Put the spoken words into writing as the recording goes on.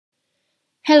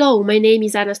Hello, my name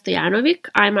is Anna Stojanovic.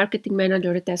 I'm marketing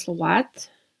manager at Tesla Watt.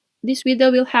 This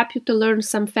video will help you to learn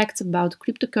some facts about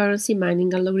cryptocurrency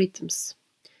mining algorithms.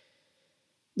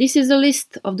 This is a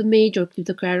list of the major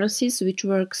cryptocurrencies which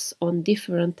works on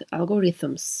different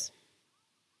algorithms.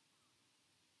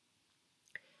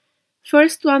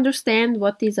 First, to understand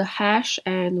what is a hash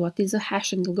and what is a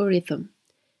hashing algorithm.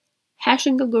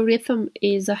 Hashing algorithm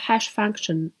is a hash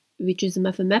function, which is a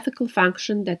mathematical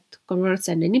function that converts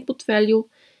an input value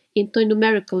into a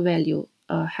numerical value,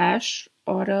 a hash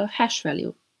or a hash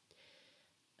value.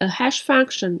 A hash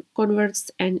function converts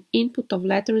an input of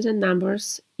letters and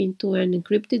numbers into an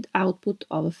encrypted output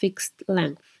of a fixed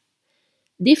length.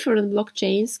 Different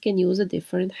blockchains can use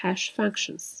different hash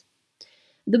functions.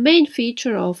 The main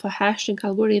feature of a hashing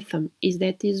algorithm is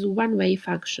that it is a one-way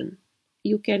function.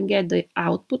 You can get the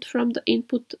output from the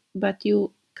input, but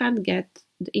you can't get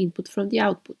the input from the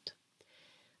output.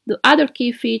 The other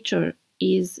key feature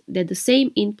is that the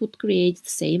same input creates the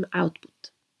same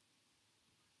output.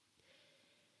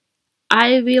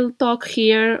 I will talk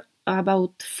here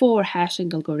about four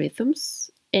hashing algorithms: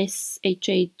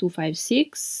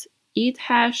 SHA-256,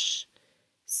 Ethash,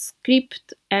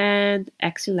 Scrypt, and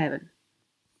X11.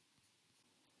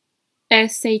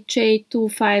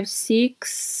 SHA-256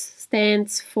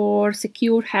 stands for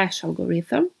Secure Hash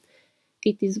Algorithm.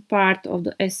 It is part of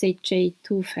the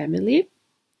SHA-2 family.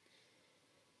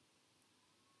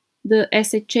 The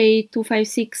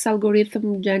SHA-256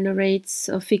 algorithm generates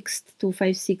a fixed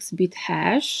 256-bit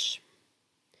hash,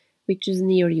 which is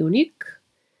near unique.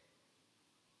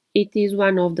 It is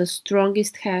one of the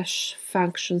strongest hash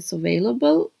functions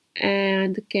available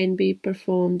and can be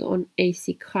performed on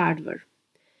ASIC hardware.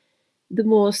 The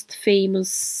most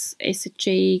famous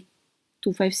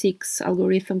SHA-256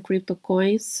 algorithm crypto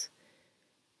coins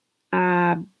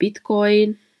are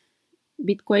Bitcoin,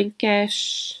 Bitcoin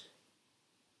Cash,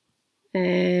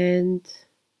 and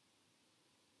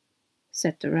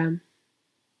etc.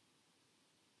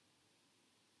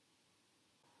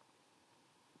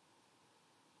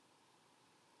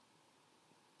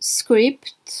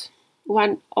 Scrypt,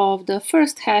 one of the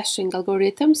first hashing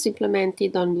algorithms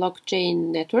implemented on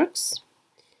blockchain networks.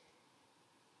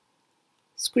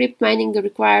 Scrypt mining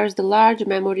requires the large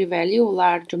memory value,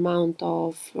 large amount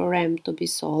of RAM to be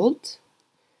solved.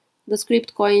 The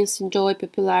Scrypt coins enjoy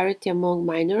popularity among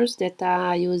miners that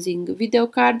are using video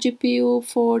card GPU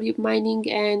for mining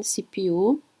and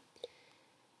CPU.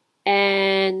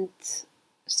 And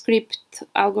Scrypt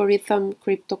algorithm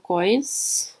crypto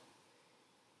coins.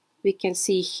 We can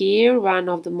see here one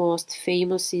of the most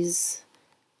famous is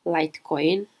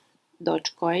Litecoin,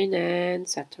 Dogecoin, and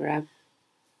etc.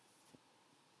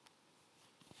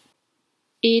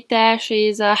 Ethash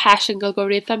is a hashing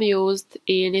algorithm used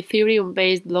in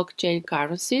Ethereum-based blockchain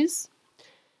currencies.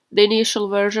 The initial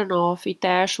version of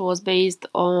Ethash was based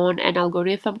on an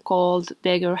algorithm called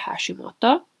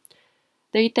Dagger-Hashimoto.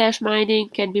 The Ethash mining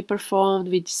can be performed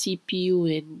with CPU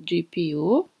and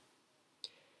GPU.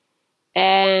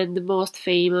 And the most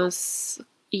famous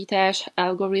Ethash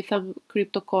algorithm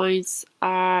crypto coins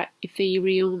are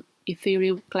Ethereum,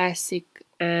 Ethereum Classic,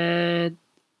 and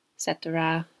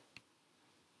etc.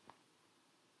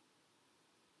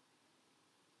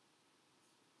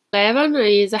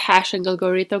 X11 is a hashing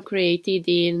algorithm created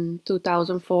in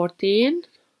 2014.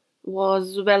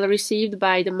 Was well received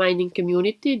by the mining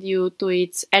community due to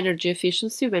its energy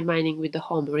efficiency when mining with the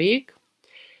home rig.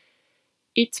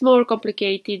 It's more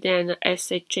complicated than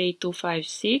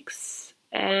SHA-256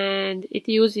 and it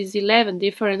uses 11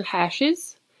 different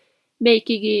hashes,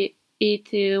 making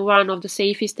it one of the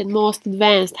safest and most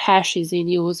advanced hashes in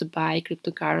use by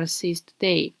cryptocurrencies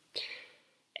today.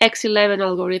 X11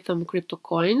 algorithm crypto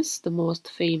coins, the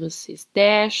most famous is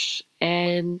Dash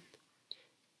and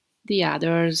the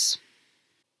others.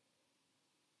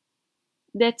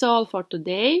 That's all for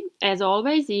today. As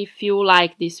always, if you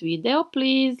like this video,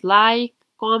 please like,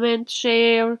 comment,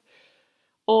 share,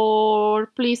 or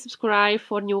please subscribe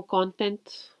for new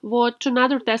content. Watch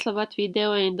another Tesla Watt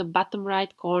video in the bottom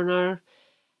right corner.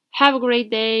 Have a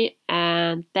great day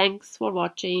and thanks for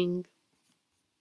watching.